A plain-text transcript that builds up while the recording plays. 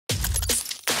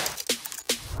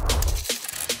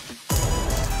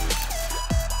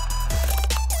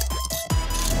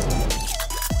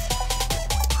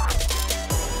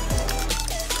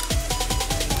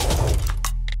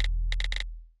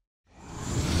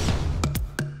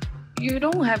You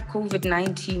don't have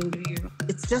COVID-19, do you?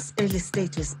 It's just early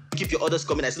stages. Keep your orders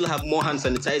coming. I still have more hand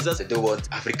sanitizers. I don't want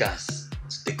Africans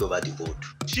to take over the world.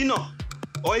 Shino,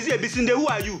 or is it a Bisinde? Who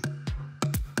are you?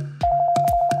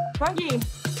 Frankie,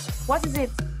 what is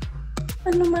it?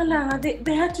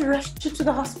 They had to rush you to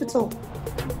the hospital.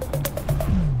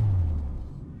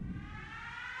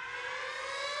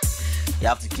 You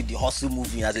have to keep the hustle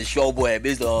moving as a show boy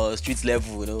based on street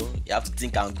level, you know. You have to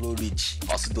think and grow rich.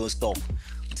 Hustle don't stop.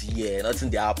 Yeah,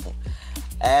 nothing they happen.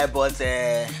 But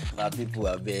my people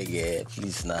are beg,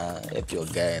 please now, help your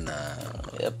guy now.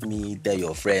 Help me tell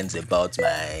your friends about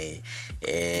my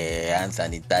hand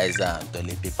sanitizer and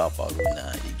toilet paper for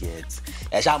now. You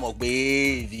get. Shall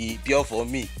be pure for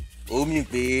me. Me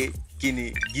pay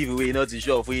kini giveaway not to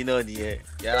show for you know the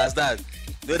you understand?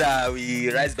 Know that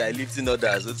we rise by lifting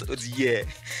others. Yeah.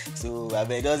 So I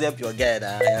beg just help your guy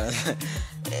now.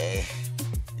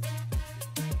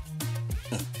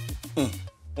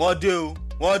 What do?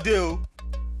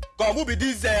 Come, who be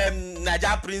this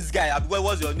Niger Prince guy? What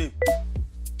was your name?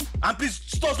 And please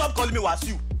stop calling me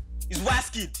Wasiu. It's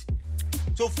Waskid.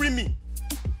 So free me.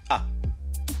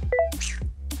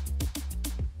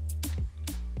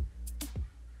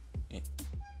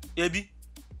 Ebi.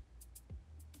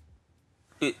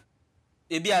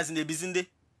 Ebi as in the Bizinde.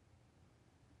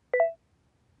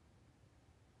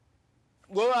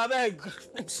 Go, I beg.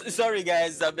 Sorry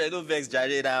guys, I beg, don't vex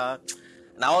Jare now.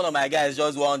 Now one of my guys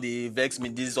just want to vex me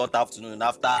this hot afternoon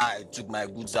after I took my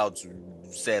goods out to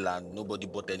sell and nobody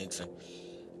bought anything.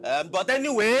 But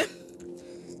anyway,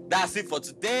 that's it for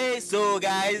today. So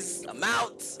guys, I'm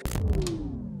out.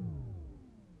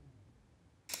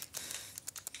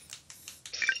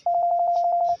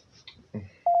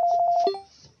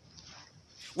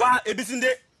 Wa Ebisinde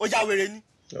oja were ni.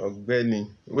 Benny,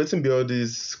 waiting be all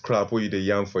this crap where you dey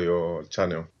yarn for your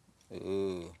channel.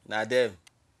 Oh, now them.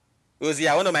 Oh, see,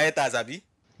 one of my haters, Abi.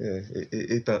 Yeah,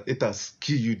 it has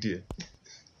kill you there.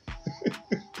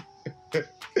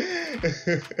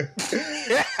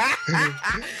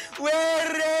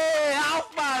 Where? How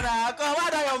far now? Come,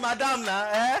 what are your madam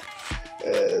now?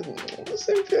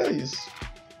 Same place.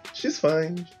 She's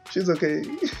fine. She's okay.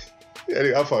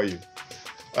 Anyway, how far are you?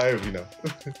 How are you now?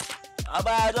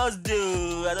 I just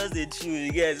do chill.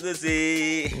 You guys know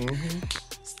say.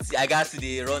 I got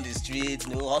to run the street.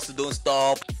 No hustle, don't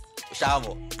stop.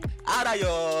 Shavo, how are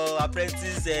your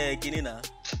apprentice Kinina?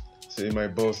 See, my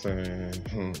boss, he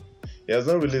has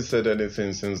not really said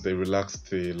anything since they relaxed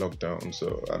the lockdown,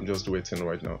 so I'm just waiting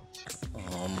right now.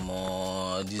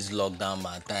 This lockdown,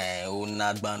 my time,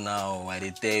 not bad now. I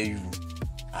tell you,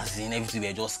 as in everything,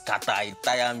 they just scatter. It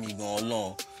tire me going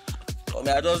long.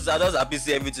 I just happy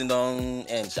see everything done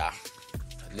end, at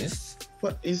least.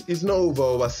 But it's not over,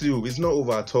 Wasiu. It's not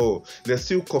over at all. There's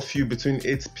still curfew between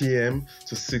 8 p.m.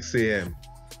 to 6 a.m.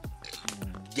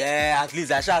 Yeah, at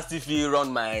least I shall still feel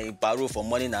run my parole for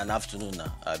morning and afternoon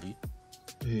now, Abi.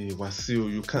 Hey,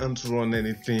 Wasiu, you can't run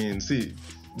anything. See,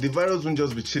 the virus won't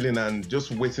just be chilling and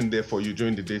just waiting there for you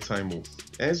during the daytime.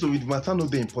 And so it matter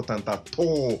not important at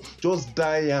all. Just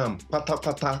die,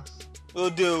 pata. Oh,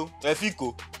 dear,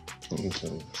 Efiko.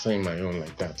 Saying my own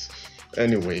like that.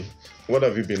 Anyway, what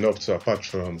have you been up to apart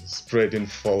from spreading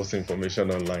false information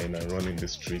online and running the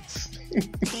streets?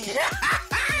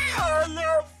 Oh,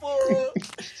 no, fool.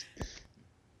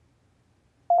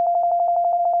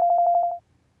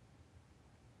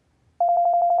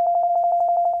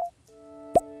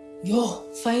 Yo,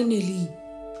 finally.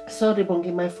 Sorry,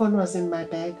 Bongi, my phone was in my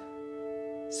bag.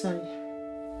 Sorry.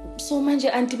 So manje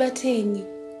antibatengi.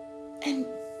 And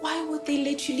why would they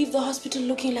let you leave the hospital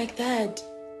looking like that?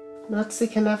 Not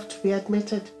sick enough to be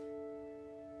admitted.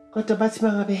 Got a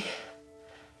batmangabe.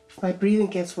 If my breathing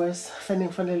gets worse, finding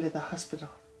finally the hospital.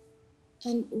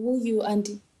 And who you,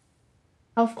 auntie?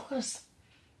 Of course.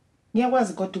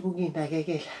 Nyawazi got to go in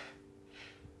dagegela.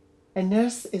 A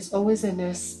nurse is always a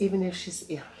nurse, even if she's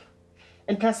ill.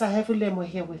 And plus, I have Ulemo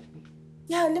here with me.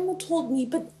 Yeah, Lemo told me,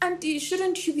 but auntie,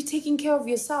 shouldn't you be taking care of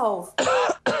yourself?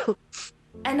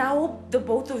 And I hope the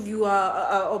both of you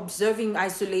are observing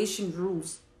isolation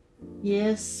rules.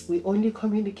 Yes, we only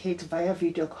communicate via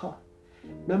video call.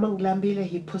 Nomang Lambile,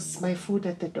 he puts my food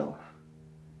at the door.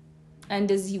 And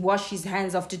does he wash his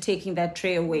hands after taking that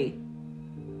tray away?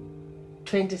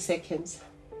 20 seconds.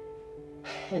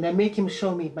 And I make him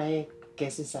show me my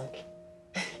guesses.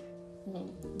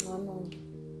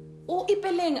 Oh,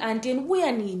 ipeleng auntie, and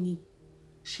where nini?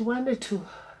 She wanted to,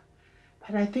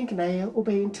 but I think Naya ube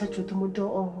in touch with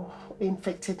umuntu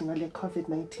infected with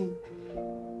COVID-19.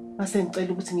 I sent a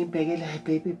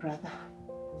baby brother,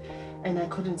 and I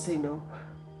couldn't say no.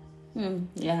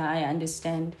 Yeah, I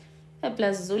understand. And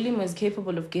plus, Zulim is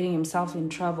capable of getting himself in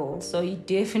trouble, so he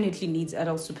definitely needs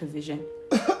adult supervision.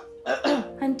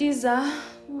 And Tiza,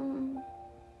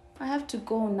 I have to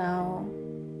go now.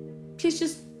 Please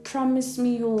just promise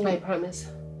me you'll... I promise.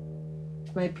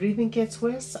 If my breathing gets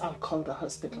worse, I'll call the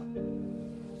hospital.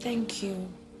 Thank you.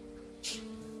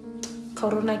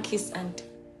 Corona kiss, Auntie.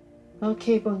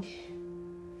 Okay, Bongi.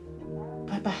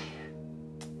 Bye-bye.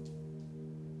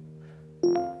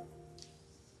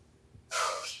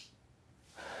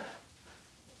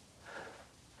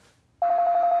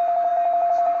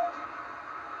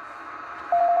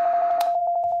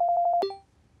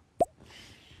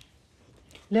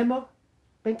 Lemo,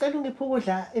 bengicela ungiphe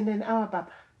ukudla in an hour,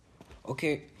 Papa.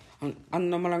 Okay,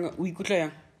 anomalanga uyikuhla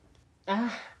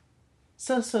yang?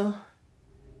 So.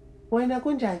 Wena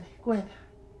kunjani? Kwena?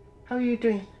 How are you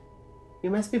doing? You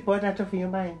must be bored out of your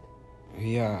mind.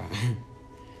 Yeah.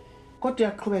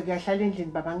 Kodwa uyaqhubeka uyahlala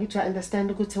endlini, Baba. Ngitho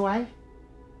understand ukuthi why?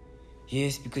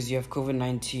 Yes, because you have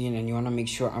COVID-19 and you want to make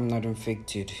sure I'm not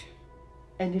infected.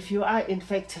 And if you are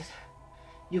infected,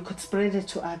 you could spread it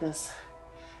to others,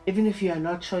 even if you are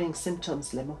not showing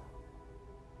symptoms, Lemo.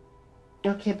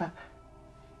 Okay, Papa.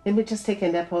 Let me just take a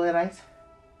nap, all right?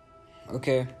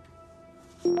 Okay.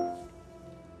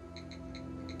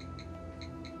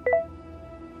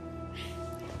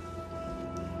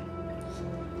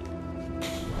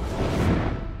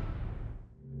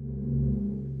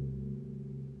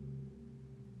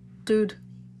 Dude,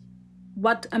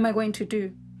 what am I going to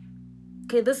do?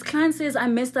 Okay, this client says I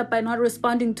messed up by not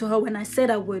responding to her when I said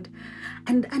I would.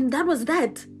 And that was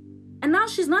that. And now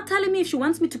she's not telling me if she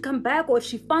wants me to come back or if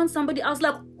she found somebody else.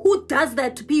 Like, who does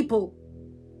that to people?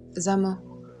 Zama,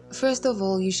 first of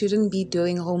all, you shouldn't be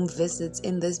doing home visits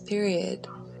in this period.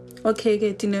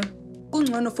 Okay, Tino.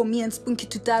 Kungcono for me and Spunky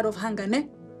to die of hunger, ne?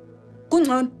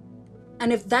 Kungcono.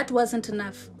 And if that wasn't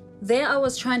enough, there I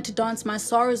was trying to dance my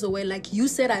sorrows away like you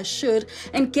said I should,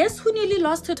 and guess who nearly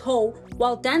lost her toe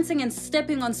while dancing and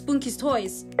stepping on Spunky's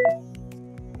toys?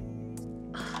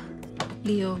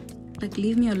 Leo, like,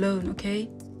 leave me alone, okay?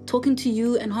 Talking to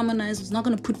you and Harmonize was not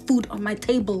gonna put food on my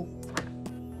table.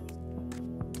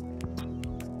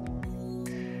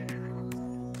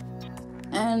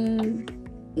 And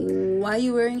why are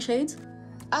you wearing shades?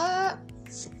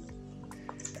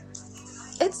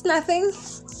 It's nothing.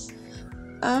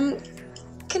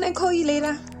 Can I call you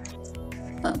later?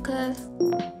 Okay.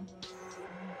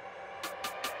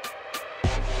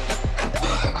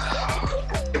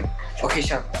 Okay,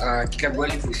 Sharp. Kita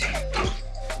boleh fusi.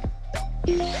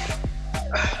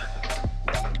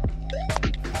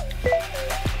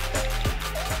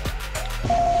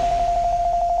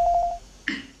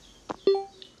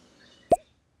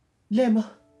 Lemo.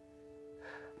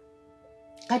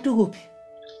 Katugupi.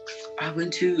 I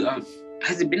went to,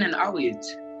 has it been an hour yet?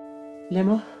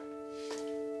 Lemo,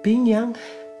 being young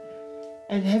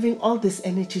and having all this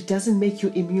energy doesn't make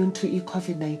you immune to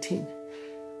COVID-19.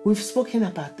 We've spoken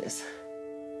about this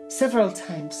several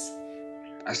times.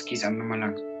 Askis, I'm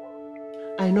not.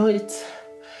 I know it's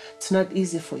not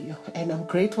easy for you, and I'm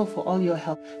grateful for all your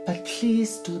help, but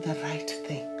please do the right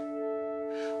thing.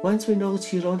 Once we know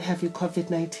you don't have your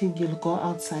COVID-19, you'll go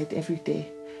outside every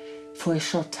day for a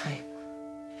short time.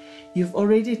 You've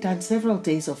already done several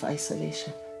days of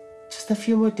isolation. Just a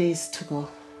few more days to go.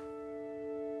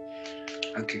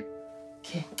 Okay.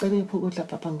 Okay.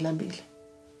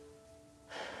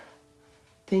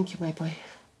 Thank you, my boy.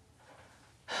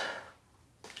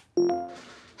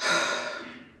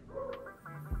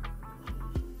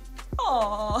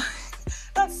 Oh,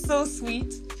 that's so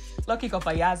sweet. Lucky girl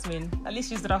for Yasmin. At least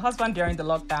she's with her husband during the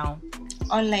lockdown.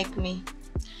 Unlike me.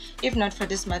 If not for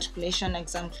this matriculation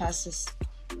exam classes,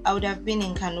 I would have been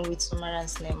in Kanu with Sumara and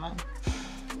Sleiman.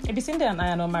 Ebisinda and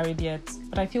I are not married yet,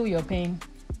 but I feel your pain.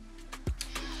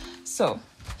 So,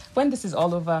 when this is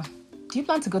all over, do you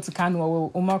plan to go to Kanu or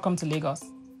will Umar come to Lagos?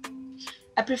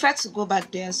 I prefer to go back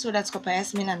there so that Kopa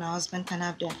Yasmin and her husband can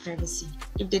have their privacy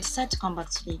if they decide to come back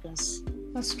to Lagos.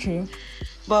 That's true.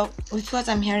 But with what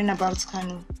I'm hearing about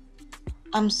Kanu,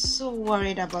 I'm so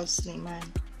worried about Sleiman.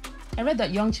 I read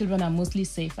that young children are mostly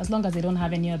safe as long as they don't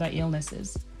have any other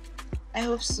illnesses. I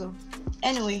hope so.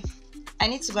 Anyway, I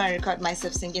need to go and record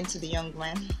myself singing to the young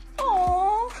man.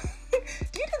 Aww.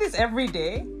 Do you do this every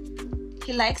day?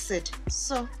 He likes it,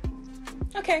 so.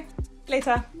 Okay,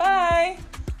 later. Bye.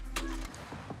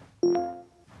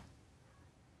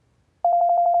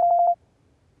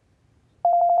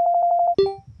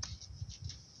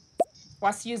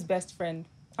 Wasiu's best friend.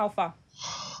 How far?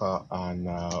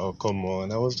 Anna, oh come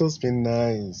on. I was just being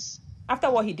nice. After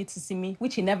what he did to Simi,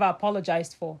 which he never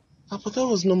apologized for. But that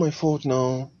was not my fault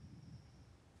now.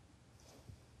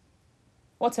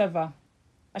 Whatever.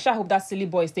 I sure hope that silly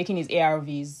boy is taking his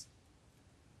ARVs.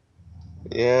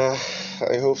 Yeah,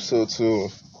 I hope so too.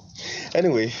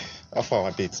 Anyway, how far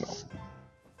our dates now?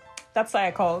 That's why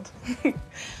I called.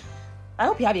 I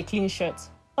hope you have a clean shirt.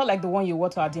 Not like the one you wore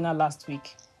to our dinner last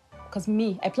week. Because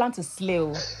me, I plan to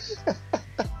slay.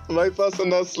 My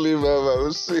personal slave,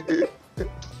 Mama.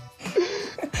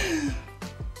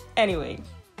 Anyway,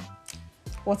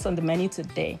 what's on the menu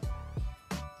today?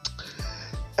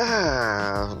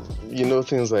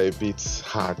 Things are a bit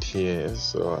hard here,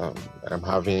 so I'm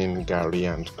having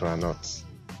gari and granuts.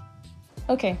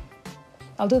 Okay,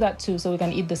 I'll do that too, so we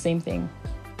can eat the same thing.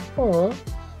 Oh.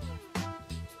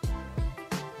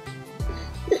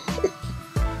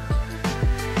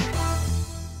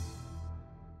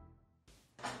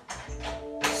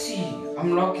 See,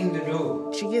 I'm locking the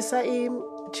door.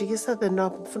 Jigisa the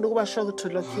knob. Funukuba show to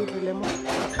lock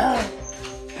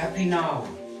Happy now.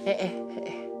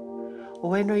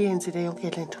 When you into the young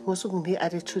most of the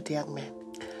attitude, young man.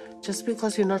 Just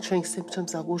because you're not showing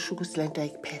symptoms of Wushugus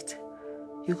like pet,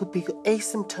 you could be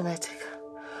asymptomatic.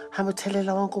 I'm telling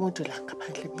you, I'm going to like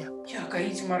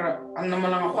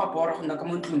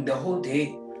the whole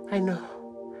day. I know.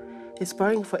 It's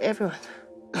boring for everyone.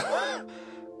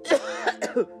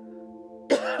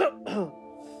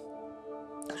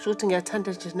 Shooting at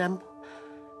Tandajanam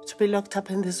to be locked up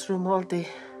in this room all day.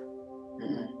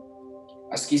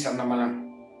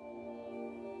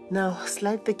 Now,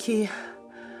 slide the key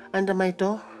under my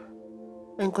door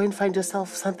and go and find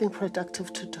yourself something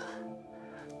productive to do.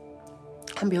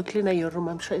 I'm your cleaner your room.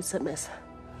 I'm sure it's a mess.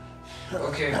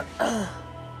 Okay.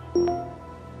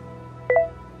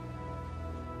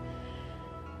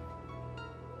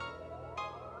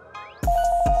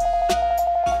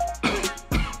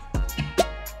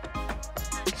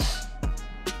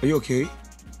 Are you okay?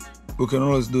 We can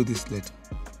always do this later.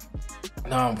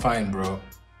 No, I'm fine, bro.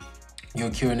 Your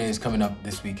Q&A is coming up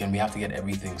this week and we have to get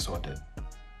everything sorted.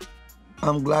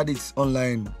 I'm glad it's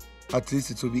online. At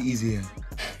least it will be easier.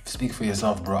 Speak for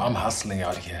yourself, bro. I'm hustling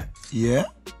out here. Yeah?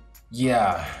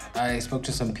 Yeah. I spoke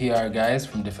to some PR guys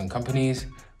from different companies,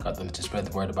 got them to spread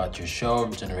the word about your show,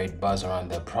 generate buzz around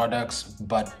their products,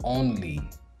 but only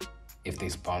if they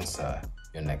sponsor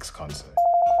your next concert.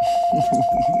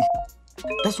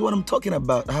 That's what I'm talking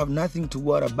about. I have nothing to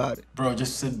worry about it. Bro,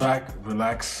 just sit back,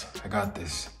 relax. I got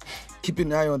this. Keep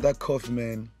an eye on that coffee,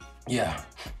 man. Yeah,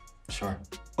 sure.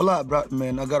 All right, bro,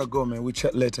 man. I gotta go, man. We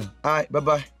chat later. All right,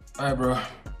 bye-bye. All right, bro.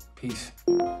 Peace.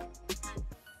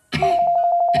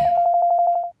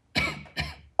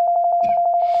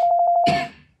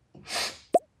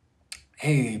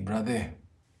 Hey, brother.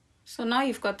 So now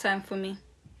you've got time for me.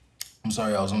 I'm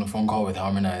sorry, I was on a phone call with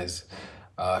Harmonize.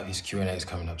 His Q&A is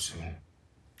coming up soon.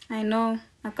 I know.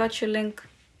 I got your link.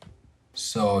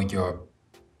 So you're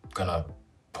gonna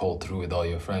pull through with all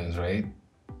your friends, right?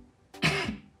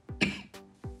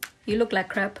 You look like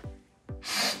crap.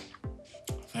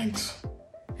 Thanks.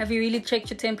 Have you really checked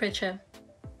your temperature?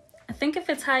 I think if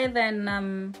it's higher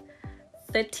than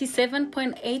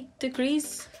 37.8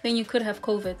 degrees, then you could have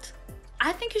COVID.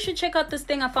 I think you should check out this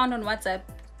thing I found on WhatsApp.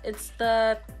 It's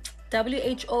the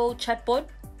WHO chatbot.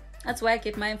 That's where I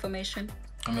get my information.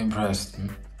 I'm impressed.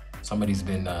 Somebody's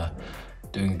been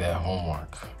doing their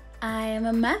homework. I am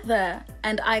a mother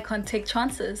and I can't take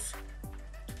chances.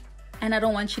 And I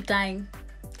don't want you dying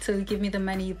till you give me the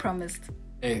money you promised.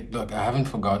 Hey, look, I haven't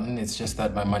forgotten. It's just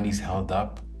that my money's held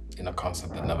up in a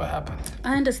concert that never happened.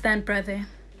 I understand, brother.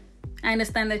 I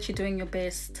understand that you're doing your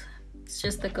best. It's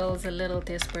just the girl's a little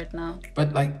desperate now.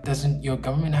 But, doesn't your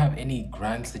government have any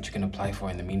grants that you can apply for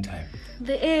in the meantime?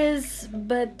 There is,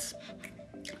 but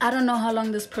I don't know how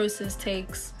long this process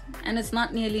takes. And it's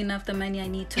not nearly enough the money I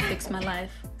need to fix my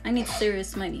life. I need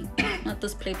serious money, not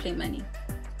this play money.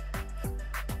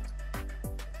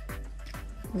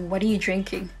 What are you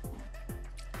drinking?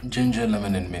 Ginger,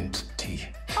 lemon, and mint tea.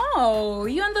 Oh,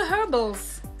 you're on the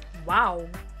herbals. Wow.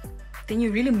 Then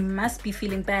you really must be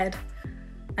feeling bad.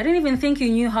 I didn't even think you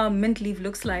knew how mint leaf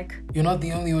looks like. You're not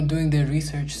the only one doing their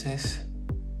research, sis.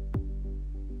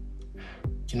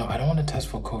 I don't want to test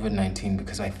for COVID-19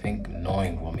 because I think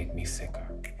knowing will make me sicker.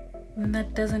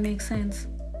 That doesn't make sense.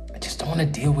 I just don't want to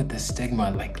deal with the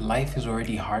stigma. Life is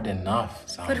already hard enough.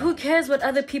 So. But who cares what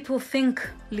other people think,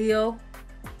 Leo?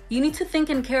 You need to think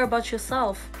and care about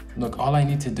yourself. Look, all I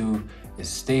need to do is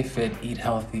stay fit, eat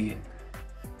healthy.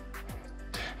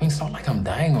 It's not like I'm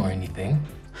dying or anything.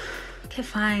 Okay,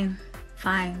 fine.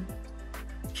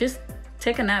 Just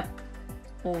take a nap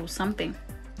or something.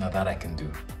 Now that I can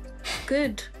do.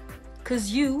 Good,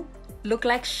 because you look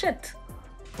like shit.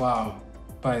 Wow.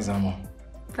 Bye, Zamo.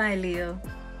 Bye, Leo.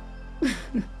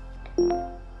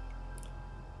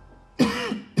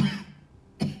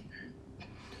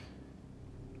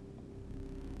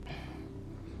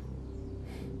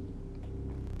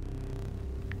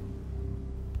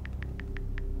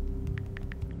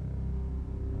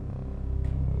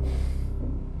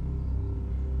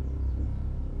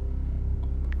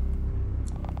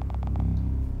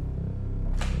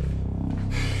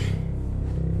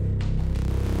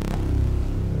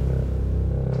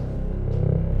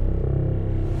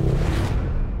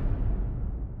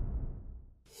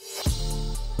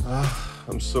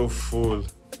 I'm so full.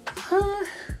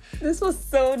 This was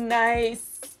so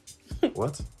nice.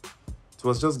 What? It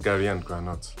was just Gary and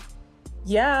Granite.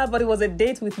 Yeah, but it was a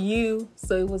date with you,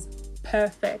 so it was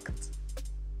perfect.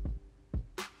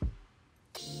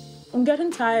 I'm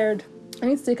getting tired. I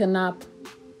need to take a nap.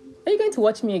 Are you going to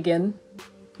watch me again?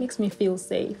 Makes me feel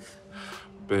safe.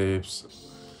 Babes,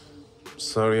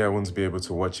 sorry I won't be able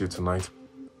to watch you tonight.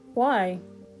 Why?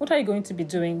 What are you going to be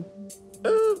doing?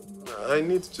 I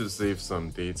need to save some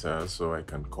data so I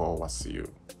can call Wasiu.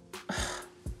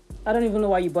 I don't even know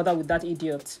why you bother with that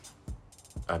idiot.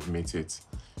 Admit it.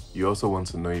 You also want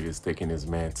to know if he's taking his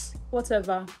meds.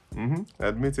 Whatever.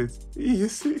 Admit it.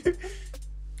 Yes.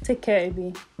 Take care,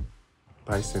 Abby.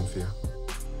 Bye, Cynthia.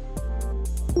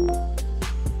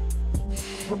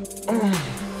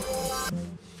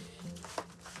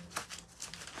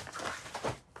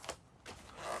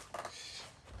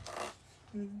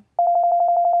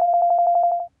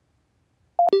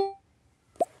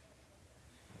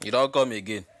 You don't come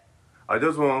again. I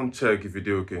just want to check if you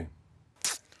do okay.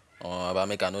 Oh, but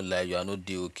make I not lie, you are not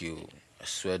do okay. I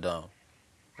swear down.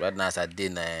 Right now as I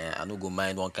did, I no go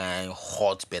mind one kind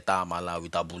hot better amala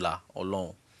with abula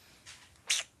alone.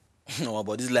 No,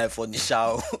 but this life for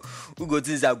Nisha. Who go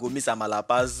things I go miss amala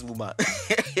pass woman.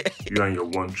 You and your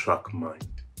one-track mind.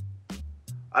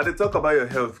 I dey talk about your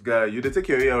health, guy. You dey take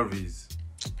your ARVs.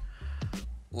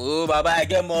 Oh, Baba, I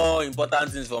get more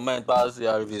important things for mind pass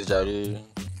ARVs, Jare.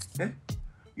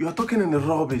 You are talking in the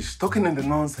rubbish, talking in the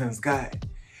nonsense, guy.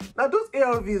 Now those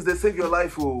ARVs, they save your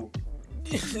life, oh.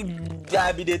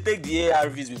 Yeah, they take the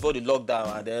ARVs before the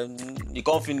lockdown and then you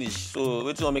can't finish. So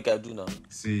what do you make I do now?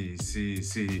 See.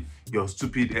 Your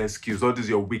stupid excuse, all these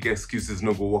your weak excuses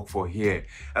no go work for here.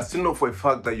 I still know for a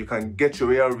fact that you can get your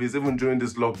ARVs even during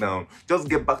this lockdown. Just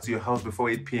get back to your house before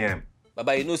 8 p.m.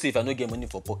 Baba, you know, say if I don't get money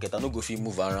for pocket, I no go feel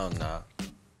move around now.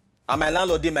 And my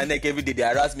landlord in my neck every day, they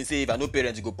harass me, say if I no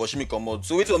parents, you go push me come out.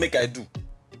 So what do you make I do?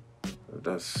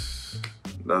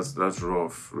 That's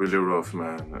rough, really rough,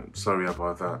 man. I'm sorry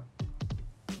about that.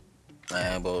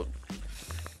 But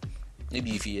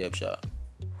maybe if you help, sure.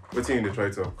 What thing you try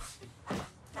to?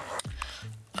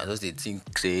 I just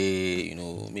think, say, you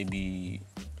know, maybe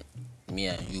me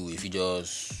and you, if you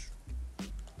just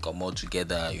come out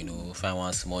together, you know, find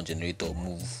one small generator,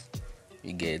 move,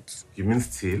 you get. You mean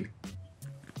steal?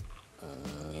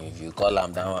 If you call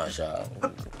them down, sure.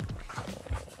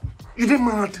 You did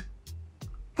mad?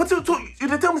 But you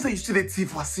tell me say you still a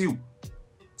thief, Wasiu.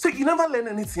 So you never learn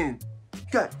anything.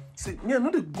 Guy, say, me, I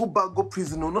know they go back, go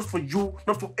prison, no, not for you,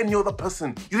 not for any other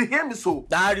person. You didn't hear me so?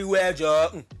 Very well,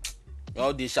 Joe.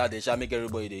 All they shall make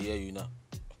everybody they hear you now.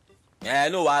 Yeah, I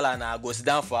know while now go sit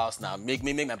down for house now. Make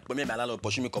my landlord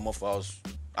push me come off for house.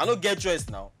 I don't get choice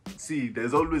now. See,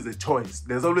 there's always a choice.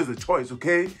 There's always a choice,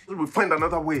 okay? We'll find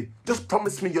another way. Just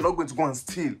promise me you're not going to go and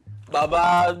steal.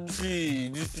 Baba, see,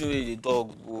 this is way they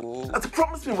talk. Oh.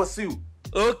 Promise me, Wasiu.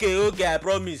 Okay, I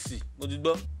promise.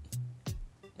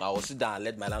 I will sit down and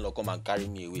let my landlord come and carry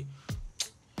me away.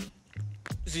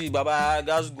 See, Baba,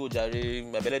 guys go, Jare.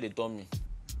 My belly they told me.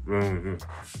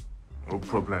 No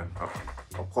problem.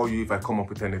 I'll call you if I come up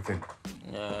with anything.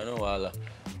 Yeah, no wala.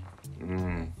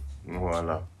 No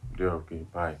wala. They're okay.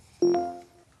 Bye.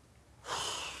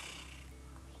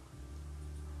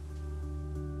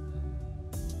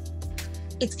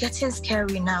 It's getting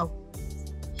scary now.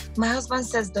 My husband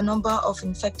says the number of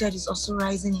infected is also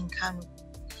rising in Kano.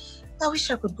 I wish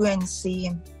I could go and see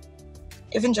him,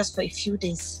 even just for a few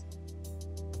days.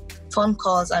 Phone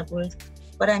calls are good,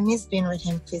 but I miss being with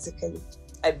him physically.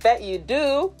 I bet you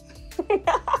do.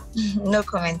 No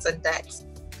comments on that.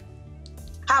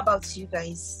 How about you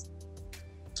guys?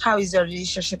 How is your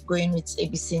relationship going with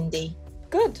Ebisinde?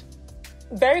 Good.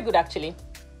 Very good, actually.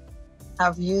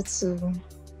 Have you two?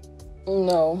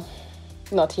 No,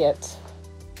 not yet.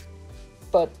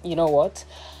 But you know what?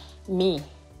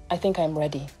 I think I'm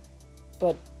ready.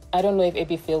 But I don't know if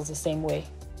Ebi feels the same way.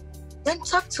 Then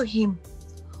talk to him.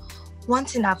 One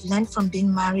thing I've learned from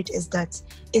being married is that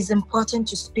it's important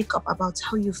to speak up about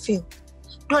how you feel.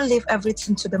 Don't leave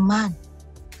everything to the man.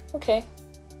 Okay.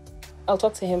 I'll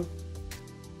talk to him.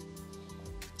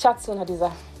 Chat soon,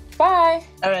 Hadiza. Bye.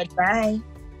 All right, bye.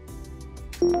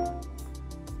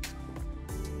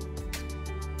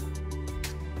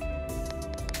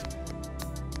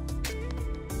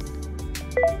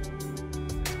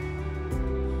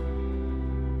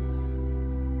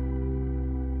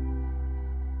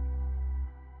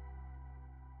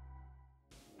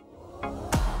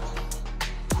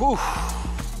 Whew.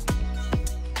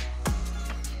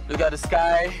 Look at the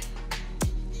sky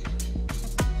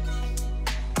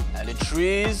and the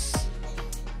trees.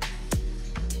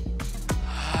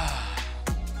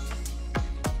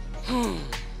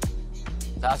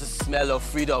 That's the smell of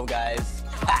freedom, guys.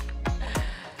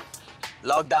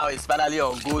 Lockdown is finally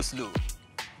on go slow.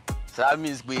 So that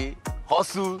means we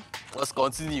hustle must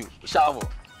continue. Shavo.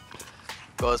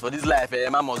 Because for this life,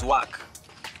 man must work.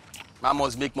 Man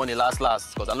must make money last.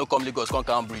 Because I know come Lagos, come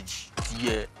Cambridge.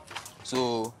 Yeah.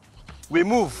 So we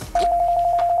move.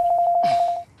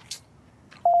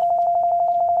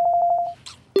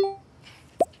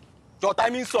 Your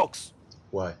timing sucks.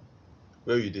 Why?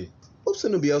 Where you dey? Hope so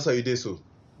no be outside you dey so.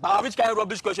 But which kind of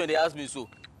rubbish question they ask me so?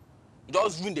 You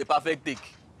just ruined the perfect take.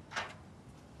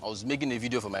 I was making a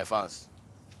video for my fans.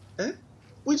 Eh?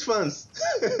 Which fans?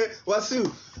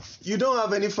 Wasu, you don't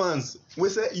have any fans. We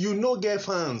say you no get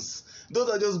fans. Those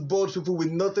are just bored people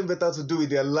with nothing better to do with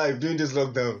their life during this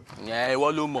lockdown. Yeah,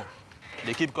 one more.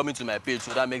 They keep coming to my page,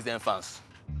 so that makes them fans.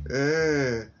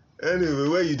 Anyway,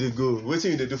 where you dey go? What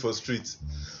you dey do for street?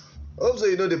 Hope so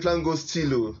you know the plan goes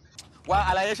still. Why,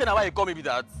 allegation, why you call me with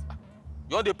that?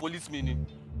 You're the police meaning.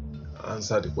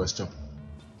 Answer the question.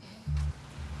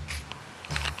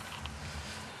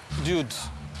 Dude,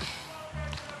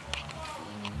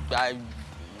 I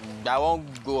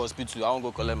won't go hospital. I won't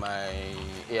go collect my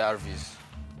ARVs.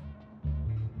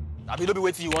 I mean, don't be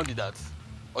waiting. You want that,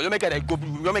 or you make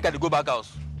it go back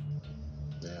house.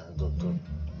 Yeah, go.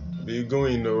 Be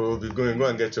going, Go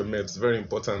and get your meds. Very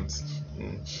important.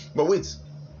 But wait,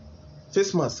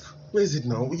 face mask. Where is it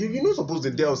now? You're not supposed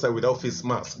to be outside without face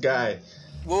mask, guy.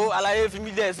 Go, Alaye, if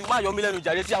me there,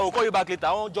 I will call you back later.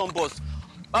 I won't jump bus.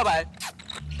 Bye bye.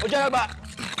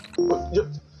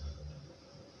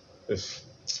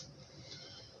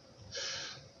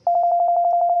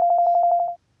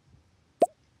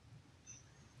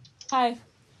 Hi.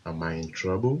 Am I in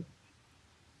trouble?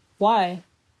 Why?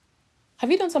 Have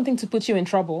you done something to put you in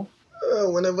trouble?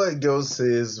 Whenever a girl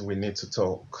says we need to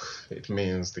talk, it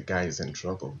means the guy is in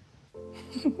trouble.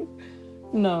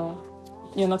 No,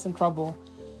 you're not in trouble.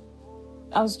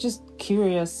 I was just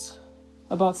curious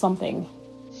about something.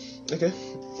 Okay,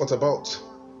 what about?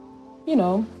 You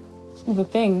know, the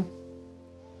thing.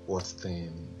 What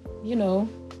thing? You know,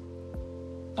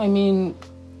 I mean,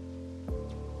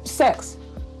 sex.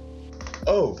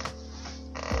 Oh.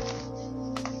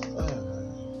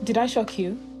 Did I shock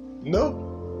you? No.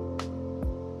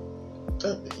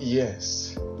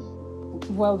 Yes.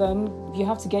 Well then, you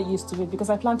have to get used to it because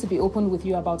I plan to be open with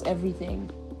you about everything.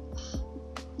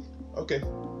 Okay.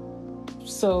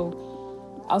 So,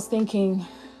 I was thinking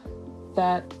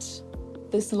that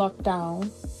this lockdown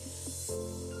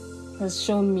has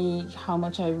shown me how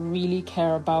much I really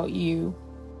care about you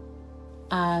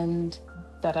and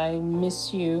that I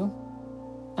miss you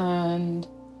and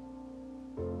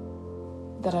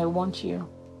that I want you.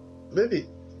 Maybe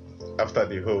after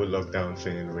the whole lockdown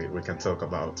thing, we can talk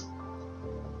about,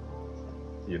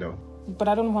 you know. But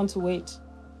I don't want to wait.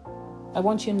 I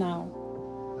want you now.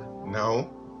 Now?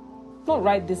 Not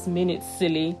right this minute,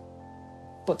 silly.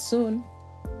 But soon.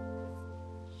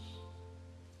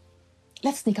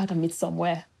 Let's sneak out and meet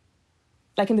somewhere.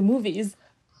 Like in the movies.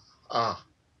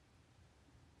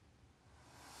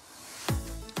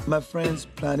 My friends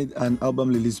planned an album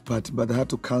release party, but they had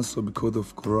to cancel because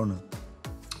of Corona.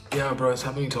 Yeah, bro, it's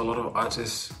happening to a lot of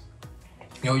artists.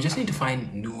 You know, we just need to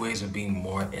find new ways of being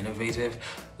more innovative,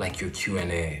 like your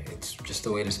Q&A. It's just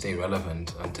a way to stay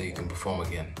relevant until you can perform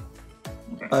again.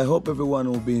 I hope everyone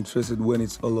will be interested when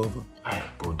it's all over. Aye,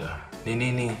 Buddha.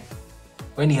 Nini.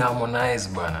 When you harmonize,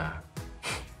 bana.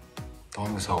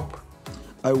 Don't lose hope.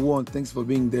 I won't. Thanks for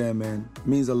being there, man.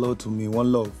 Means a lot to me.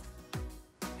 One love.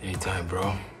 Anytime,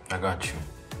 bro. I got you.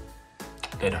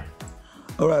 Later.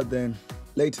 All right, then.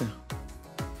 Later.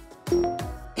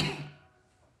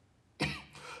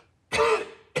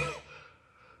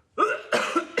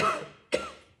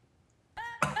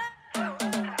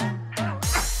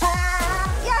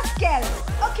 Yes, girl.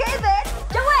 Okay, then.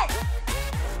 Do it.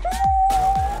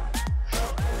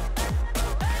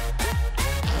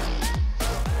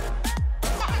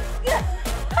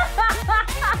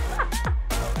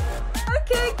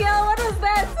 Okay, girl, what was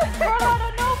that? Girl, I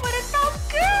don't know, but it sounds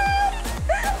good.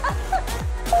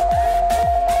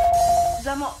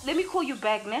 Zamo, let me call you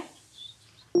back, ne?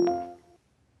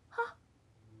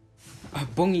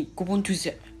 Bongi,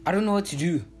 I don't know what to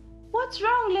do. What's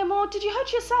wrong, Lemo? Did you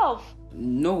hurt yourself?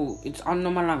 No, it's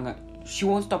Anomalanga. She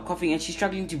won't stop coughing and she's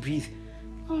struggling to breathe.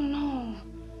 Oh no.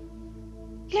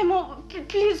 Lemo,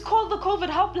 please call the COVID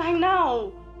helpline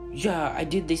now. Yeah, I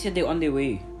did. They said they're on their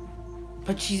way.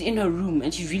 But she's in her room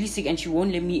and she's really sick and she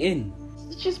won't let me in.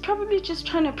 She's probably just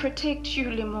trying to protect you,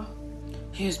 Lemo.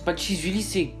 Yes, but she's really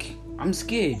sick. I'm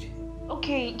scared.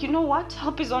 Okay, you know what?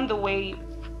 Help is on the way.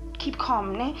 Keep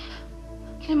calm, ne?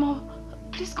 Lemo,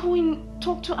 Please go and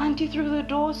talk to Auntie through the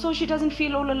door so she doesn't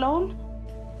feel all alone.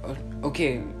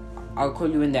 Okay, I'll call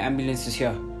you when the ambulance is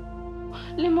here.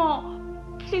 Limo,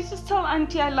 please just tell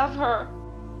Auntie I love her.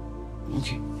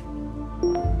 Okay.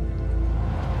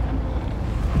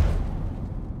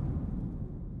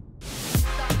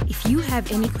 If you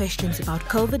have any questions about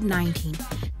COVID-19,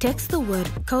 text the word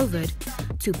COVID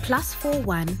to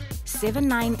 +41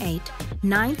 798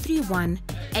 931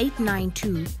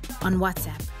 892 on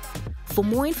WhatsApp. For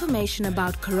more information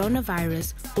about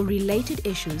coronavirus or related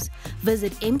issues,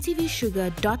 visit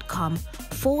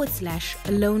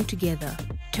mtvshuga.com/alone together.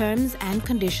 Terms and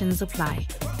conditions apply.